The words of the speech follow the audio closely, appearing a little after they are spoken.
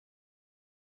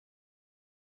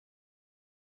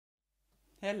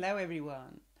Hello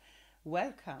everyone,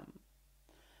 welcome.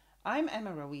 I'm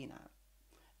Emma Rowena,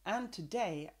 and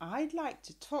today I'd like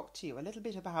to talk to you a little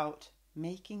bit about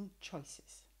making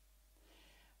choices.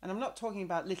 And I'm not talking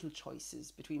about little choices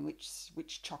between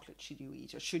which chocolate should you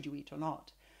eat or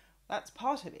not. That's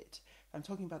part of it. I'm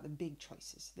talking about the big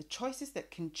choices, the choices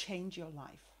that can change your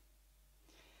life.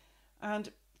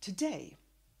 And today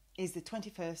is the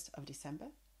 21st of December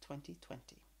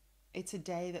 2020. It's a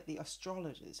day that the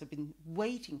astrologers have been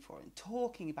waiting for and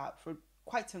talking about for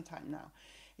quite some time now.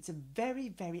 It's a very,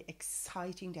 very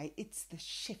exciting day. It's the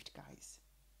shift, guys.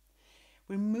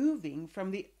 We're moving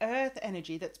from the earth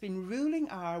energy that's been ruling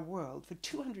our world for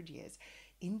 200 years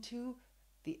into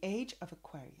the age of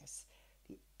Aquarius,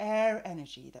 the air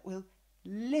energy that will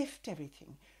lift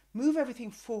everything, move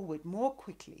everything forward more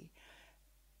quickly,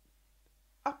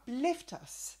 uplift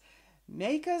us,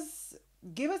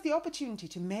 give us the opportunity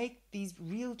to make these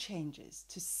real changes,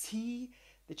 to see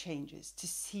the changes, to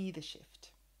see the shift.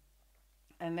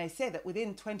 And they say that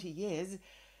within 20 years,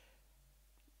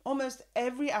 almost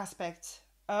every aspect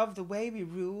of the way we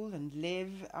rule and live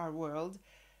our world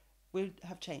will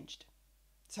have changed.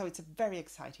 So it's a very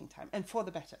exciting time, and for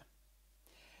the better.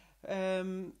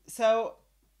 So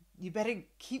you better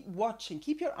keep watching,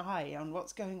 keep your eye on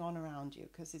what's going on around you,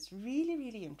 because it's really,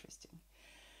 really interesting.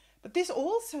 But this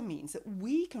also means that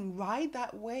we can ride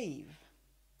that wave.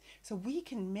 So we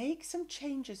can make some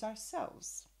changes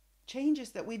ourselves.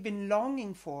 Changes that we've been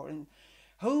longing for and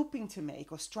hoping to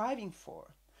make or striving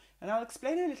for. And I'll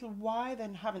explain a little why they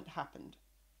haven't happened.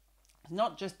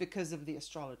 Not just because of the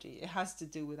astrology. It has to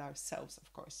do with ourselves,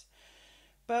 of course.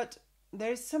 But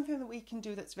there's something that we can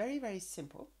do that's very, very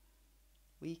simple.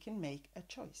 We can make a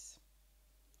choice.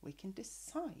 We can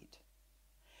decide.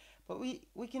 But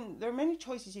there are many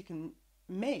choices you can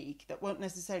make that won't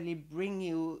necessarily bring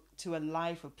you to a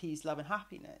life of peace, love and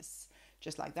happiness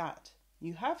just like that.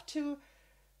 You have to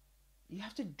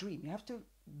dream, you have to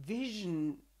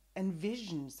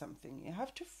envision something. You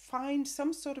have to find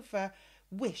some sort of a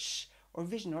wish or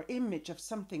vision or image of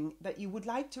something that you would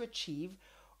like to achieve,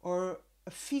 or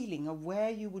a feeling of where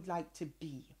you would like to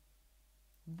be.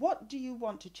 What do you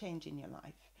want to change in your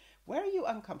life? Where are you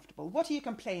uncomfortable? What are you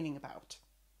complaining about?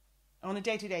 On a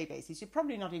day-to-day basis, you're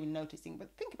probably not even noticing,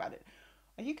 but think about it.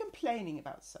 Are you complaining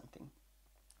about something?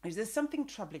 Is there something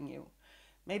troubling you?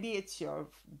 Maybe it's your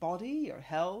body, your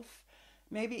health.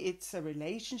 Maybe it's a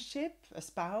relationship, a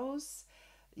spouse,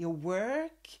 your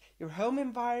work, your home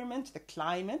environment, the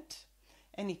climate,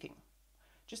 anything.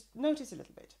 Just notice a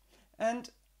little bit.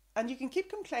 And you can keep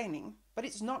complaining, but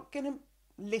it's not going to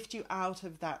lift you out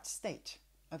of that state,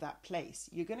 of that place.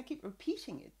 You're going to keep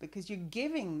repeating it because you're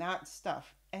giving that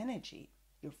stuff energy.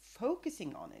 You're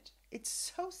focusing on it. It's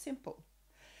so simple.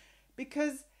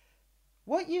 Because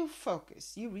what you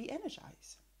focus, you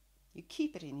re-energize. You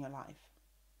keep it in your life.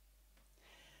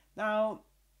 Now,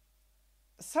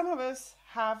 some of us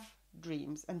have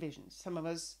dreams and visions. Some of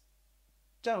us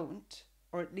don't,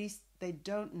 or at least they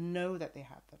don't know that they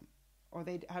have them, or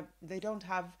they don't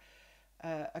have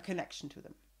a connection to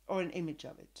them, or an image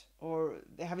of it, or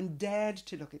they haven't dared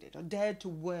to look at it, or dared to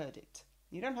word it.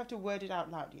 You don't have to word it out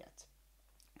loud yet.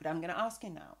 But I'm going to ask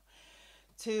you now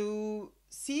to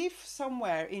see if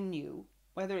somewhere in you,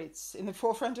 whether it's in the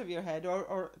forefront of your head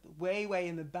or way, way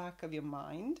in the back of your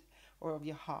mind or of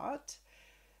your heart,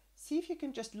 see if you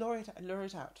can just lure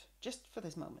it out just for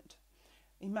this moment.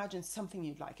 Imagine something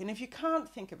you'd like. And if you can't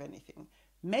think of anything,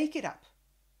 make it up.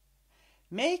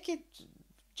 Make it,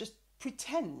 just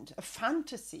pretend, a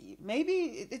fantasy.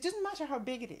 Maybe it doesn't matter how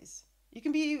big it is. You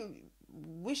can be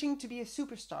wishing to be a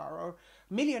superstar or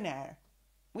millionaire,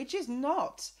 which is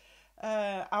not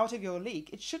out of your league.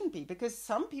 It shouldn't be, because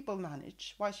some people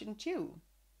manage. Why shouldn't you?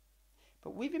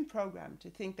 But we've been programmed to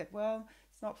think that, well,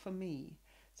 it's not for me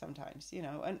sometimes,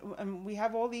 and we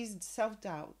have all these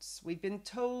self-doubts. We've been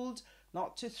told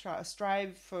not to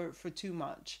strive for too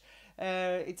much.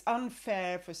 It's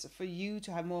unfair for you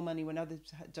to have more money when others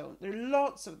don't. There are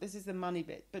lots of, this is the money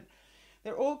bit, but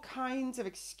there are all kinds of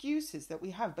excuses that we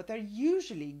have, but they're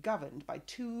usually governed by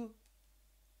two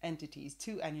entities,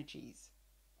 two energies.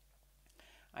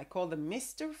 I call them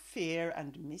Mr. Fear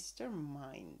and Mr.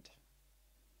 Mind.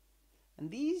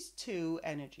 And these two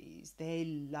energies, they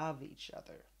love each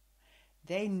other.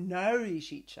 They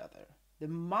nourish each other. The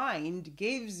mind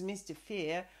gives Mr.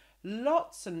 Fear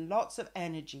lots and lots of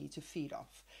energy to feed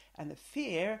off. And the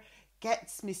fear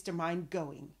gets Mr. Mind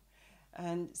going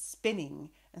and spinning.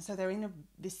 And so they're in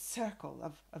this circle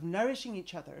of nourishing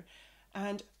each other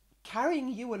and carrying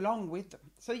you along with them.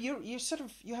 So you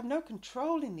have no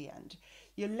control in the end.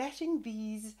 You're letting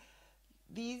these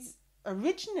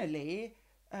originally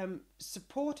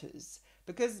supporters,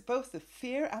 because both the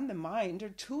fear and the mind are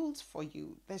tools for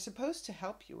you. They're supposed to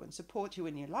help you and support you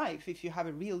in your life. If you have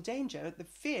a real danger, the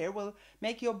fear will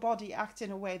make your body act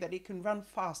in a way that it can run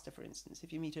faster, for instance,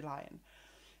 if you meet a lion.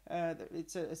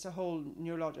 It's a whole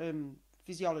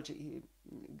physiology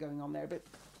going on there. But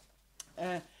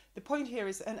the point here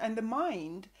is, and the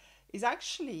mind is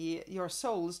actually your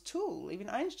soul's tool. Even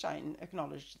Einstein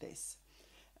acknowledged this.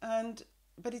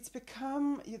 But it's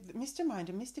become, Mr. Mind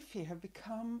and Mr. Fear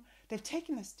they've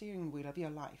taken the steering wheel of your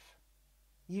life.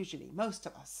 Usually, most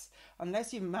of us,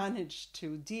 unless you managed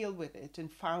to deal with it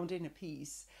and found inner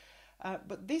peace.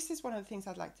 But this is one of the things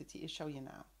I'd like to show you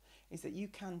now, is that you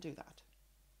can do that.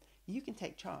 You can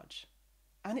take charge.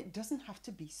 And it doesn't have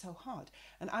to be so hard.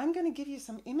 And I'm going to give you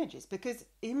some images, because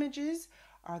images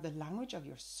are the language of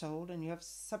your soul and your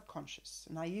subconscious.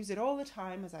 And I use it all the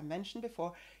time, as I mentioned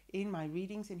before, in my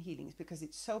readings and healings, because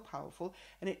it's so powerful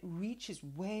and it reaches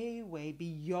way, way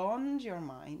beyond your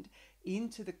mind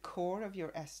into the core of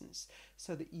your essence,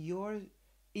 so that your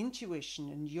intuition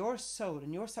and your soul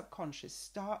and your subconscious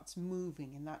starts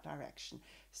moving in that direction,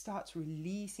 starts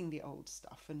releasing the old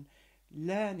stuff and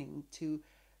learning to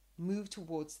move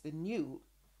towards the new.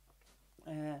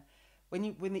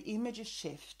 When the images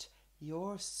shift,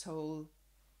 your soul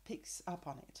picks up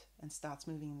on it and starts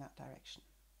moving in that direction.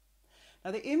 Now,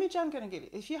 the image I'm going to give you,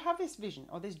 if you have this vision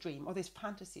or this dream or this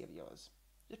fantasy of yours,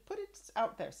 just put it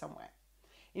out there somewhere.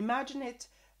 Imagine it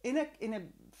in a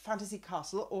fantasy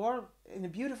castle, or in a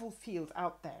beautiful field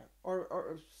out there,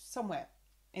 or somewhere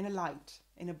in a light,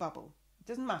 in a bubble. It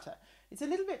doesn't matter. It's a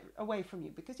little bit away from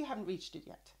you because you haven't reached it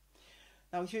yet.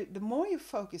 Now, the more you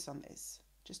focus on this,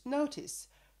 just notice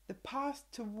the path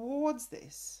towards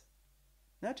this.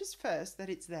 Notice first that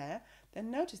it's there,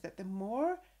 then notice that the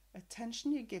more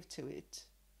attention you give to it,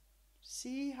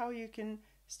 see how you can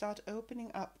start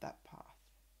opening up that path.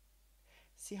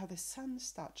 See how the sun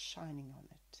starts shining on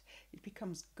it. It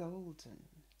becomes golden.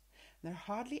 There are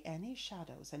hardly any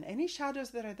shadows, and any shadows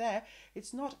that are there,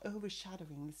 it's not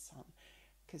overshadowing the sun,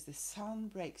 because the sun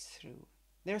breaks through.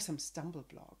 There are some stumble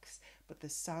blocks, but the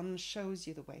sun shows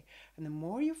you the way. And the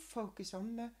more you focus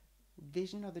on the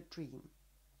vision or the dream,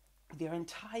 with your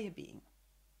entire being,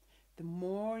 the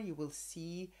more you will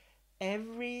see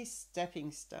every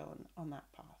stepping stone on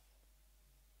that path,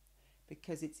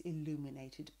 because it's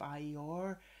illuminated by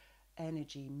your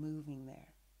energy moving there.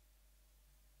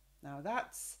 Now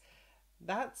that's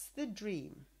the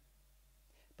dream.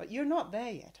 But you're not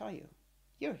there yet, are you?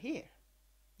 You're here.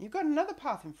 You've got another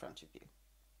path in front of you.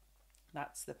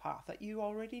 That's the path that you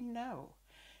already know.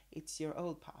 It's your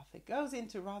old path. It goes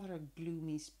into rather a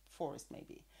gloomy forest,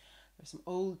 maybe. There's some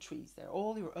old trees there,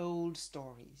 all your old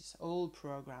stories, old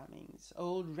programmings,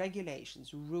 old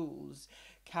regulations, rules,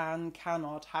 can,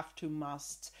 cannot, have to,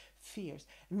 must, fears.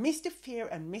 Mr. Fear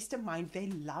and Mr. Mind, they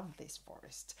love this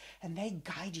forest, and they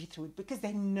guide you through it because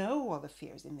they know all the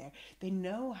fears in there. They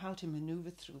know how to maneuver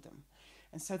through them.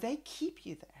 And so they keep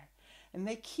you there, and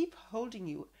they keep holding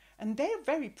you. And they're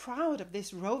very proud of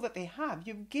this role that they have.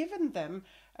 You've given them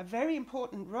a very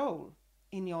important role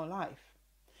in your life.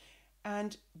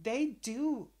 And they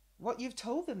do what you've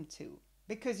told them to,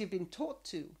 because you've been taught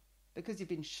to, because you've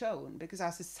been shown, because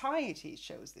our society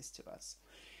shows this to us.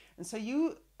 And so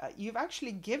you've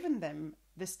actually given them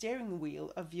the steering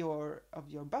wheel of your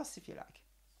bus, if you like.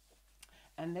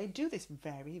 And they do this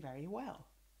very, very well.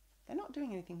 They're not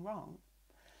doing anything wrong.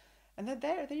 And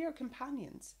they're your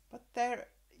companions, but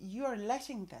you're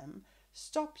letting them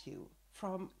stop you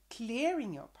from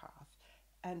clearing your path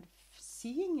and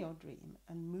seeing your dream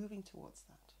and moving towards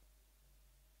that.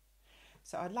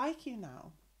 So I'd like you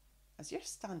now, as you're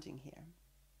standing here,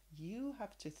 you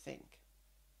have to think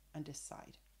and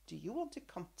decide, do you want to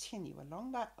continue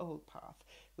along that old path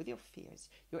with your fears,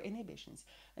 your inhibitions,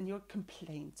 and your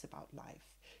complaints about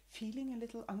life, feeling a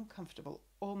little uncomfortable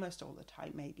almost all the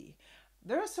time, maybe?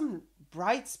 There are some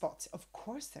bright spots, of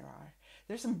course there are.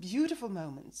 There's some beautiful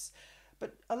moments.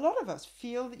 But a lot of us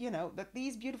feel that, that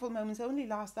these beautiful moments only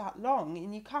last that long,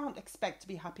 and you can't expect to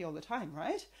be happy all the time,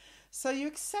 right? So you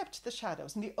accept the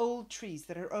shadows and the old trees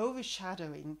that are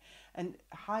overshadowing and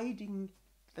hiding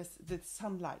the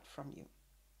sunlight from you.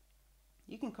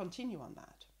 You can continue on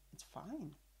that. It's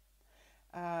fine.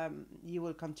 You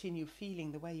will continue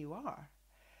feeling the way you are.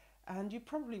 And you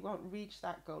probably won't reach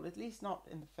that goal, at least not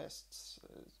in the first,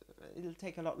 it'll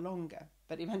take a lot longer.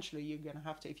 But eventually you're going to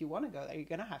have to, if you want to go there, you're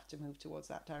going to have to move towards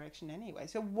that direction anyway.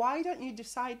 So why don't you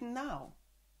decide now?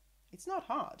 It's not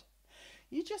hard.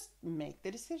 You just make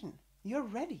the decision. You're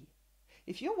ready.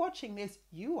 If you're watching this,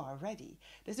 you are ready.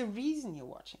 There's a reason you're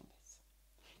watching this.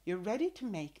 You're ready to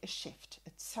make a shift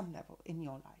at some level in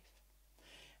your life.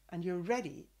 and you're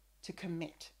ready to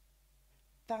commit.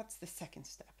 That's the second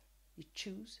step. You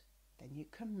choose, then you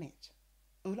commit.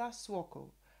 Ulla Swoko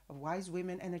of Wise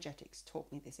Women Energetics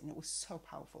taught me this, and it was so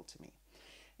powerful to me.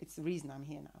 It's the reason I'm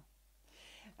here now.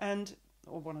 And,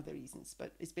 or one of the reasons,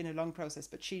 but it's been a long process,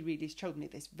 but she really showed me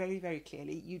this very, very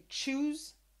clearly. You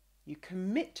choose, you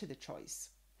commit to the choice.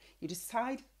 You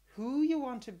decide who you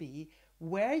want to be,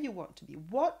 where you want to be,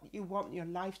 what you want your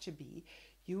life to be.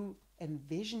 You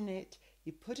envision it,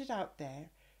 you put it out there,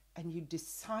 and you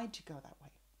decide to go that way.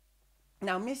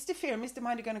 Now, Mr. Fear and Mr.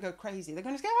 Mind are going to go crazy. They're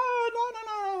going to say,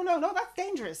 oh, no, that's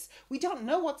dangerous. We don't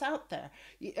know what's out there.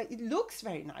 It looks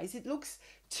very nice. It looks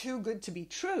too good to be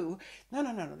true.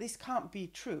 No, this can't be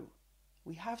true.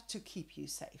 We have to keep you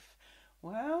safe.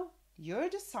 Well, you're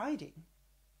deciding.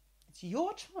 It's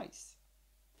your choice.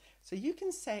 So you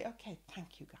can say, okay,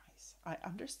 thank you, guys. I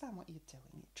understand what you're doing.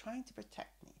 You're trying to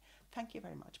protect me. Thank you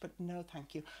very much, but no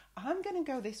thank you. I'm going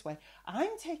to go this way.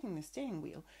 I'm taking the steering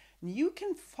wheel. You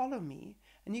can follow me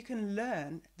and you can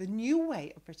learn the new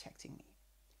way of protecting me.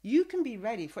 You can be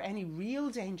ready for any real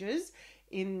dangers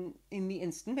in the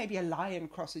instant. Maybe a lion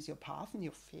crosses your path and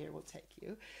your fear will take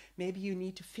you. Maybe you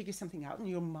need to figure something out and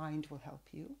your mind will help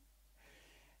you.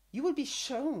 You will be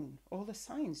shown all the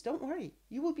signs. Don't worry.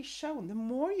 You will be shown. The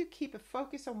more you keep a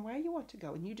focus on where you want to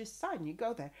go and you decide and you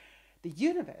go there, the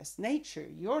universe, nature,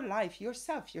 your life,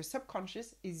 yourself, your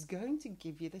subconscious is going to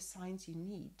give you the signs you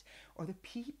need, or the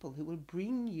people who will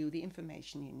bring you the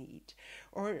information you need.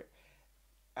 Or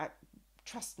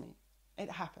trust me,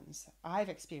 it happens. I've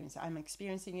experienced it. I'm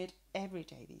experiencing it every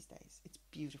day these days. It's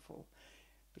beautiful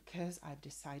because I've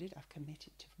decided, I've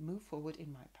committed to move forward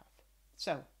in my path.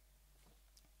 So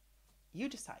you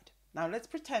decide. Now let's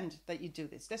pretend that you do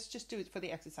this. Let's just do it for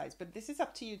the exercise. But this is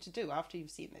up to you to do after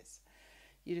you've seen this.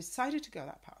 You decided to go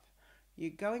that path.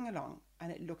 You're going along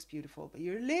and it looks beautiful, but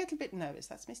you're a little bit nervous.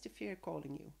 That's Mr. Fear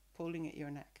calling you, pulling at your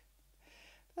neck.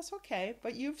 That's okay,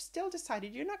 but you've still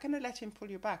decided you're not going to let him pull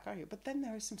you back, are you? But then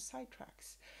there are some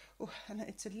sidetracks. Oh, and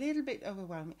it's a little bit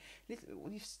overwhelming.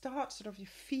 You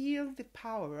feel the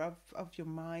power of your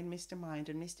mind, Mr. Mind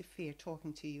and Mr. Fear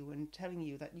talking to you and telling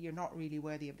you that you're not really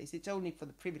worthy of this. It's only for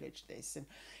the privileged, this. And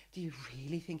do you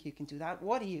really think you can do that?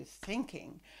 What are you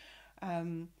thinking?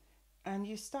 And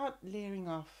you start layering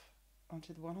off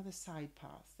onto one of the side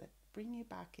paths that bring you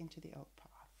back into the old path.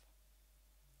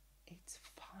 It's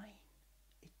fine.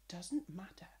 It doesn't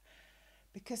matter.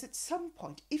 Because at some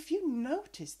point, if you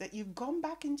notice that you've gone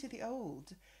back into the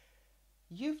old,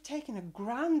 you've taken a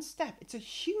grand step. It's a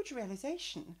huge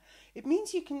realization. It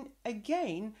means you can,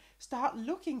 again, start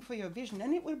looking for your vision,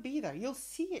 and it will be there. You'll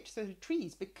see it through the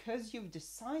trees because you've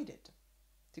decided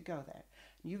to go there.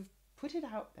 You've put it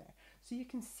out there. So you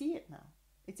can see it now.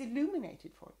 It's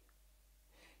illuminated for you.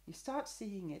 You start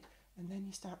seeing it and then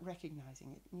you start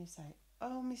recognizing it and you say,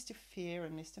 oh, Mr. Fear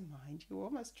and Mr. Mind, you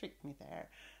almost tricked me there.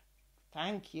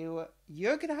 Thank you.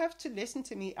 You're going to have to listen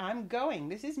to me. I'm going.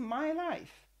 This is my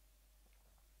life.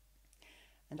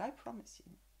 And I promise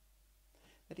you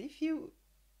that if you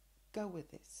go with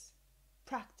this,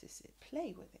 practice it,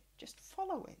 play with it, just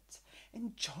follow it,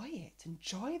 enjoy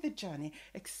the journey,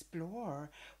 explore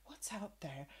what's out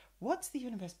there, what's the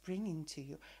universe bringing to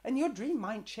you. And your dream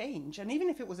might change, and even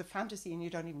if it was a fantasy and you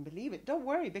don't even believe it, don't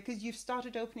worry, because you've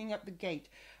started opening up the gate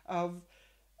of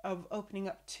opening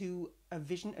up to a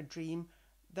vision, a dream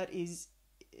that is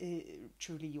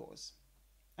truly yours,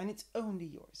 and it's only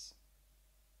yours.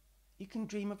 You can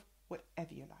dream of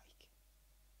whatever you like.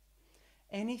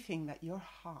 Anything that your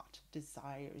heart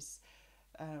desires,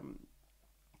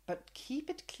 but keep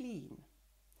it clean.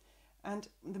 And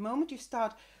the moment you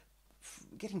start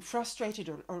getting frustrated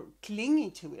or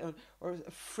clinging to it, or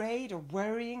afraid or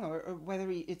worrying, or whether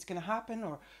it's going to happen,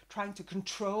 or trying to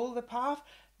control the path,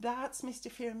 that's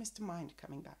Mr. Fear and Mr. Mind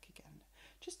coming back again.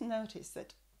 Just notice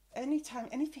that anytime,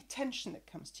 any tension that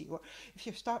comes to you, or if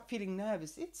you start feeling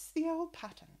nervous, it's the old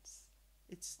patterns.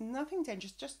 It's nothing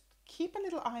dangerous. Just keep a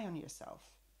little eye on yourself.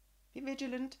 Be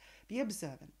vigilant, be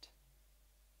observant.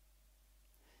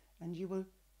 And you will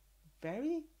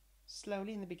very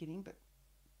slowly in the beginning, but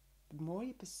the more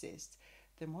you persist,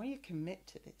 the more you commit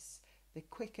to this, the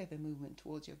quicker the movement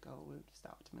towards your goal will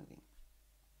start moving.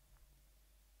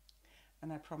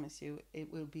 And I promise you,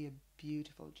 it will be a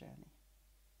beautiful journey.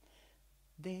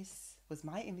 This was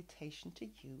my invitation to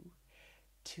you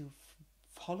to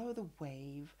follow the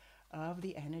wave of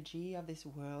the energy of this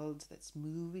world that's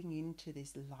moving into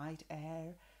this light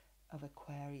air of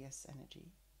Aquarius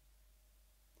energy.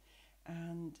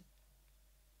 And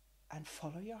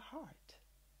follow your heart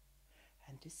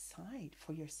and decide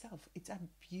for yourself. It's a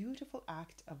beautiful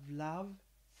act of love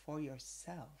for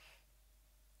yourself.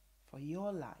 for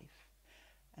your life.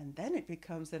 And then it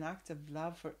becomes an act of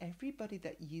love for everybody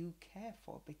that you care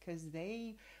for, because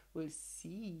they will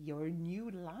see your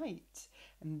new light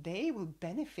and they will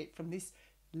benefit from this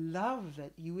love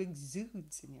that you exude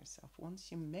in yourself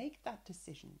once you make that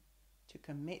decision to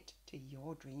commit to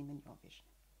your dream and your vision.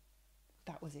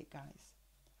 That was it, guys.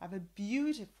 Have a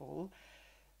beautiful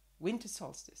winter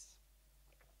solstice,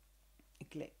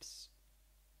 eclipse,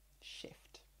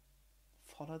 shift,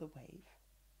 follow the wave,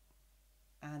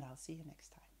 and I'll see you next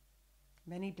time.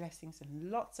 Many blessings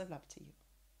and lots of love to you.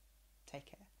 Take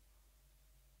care.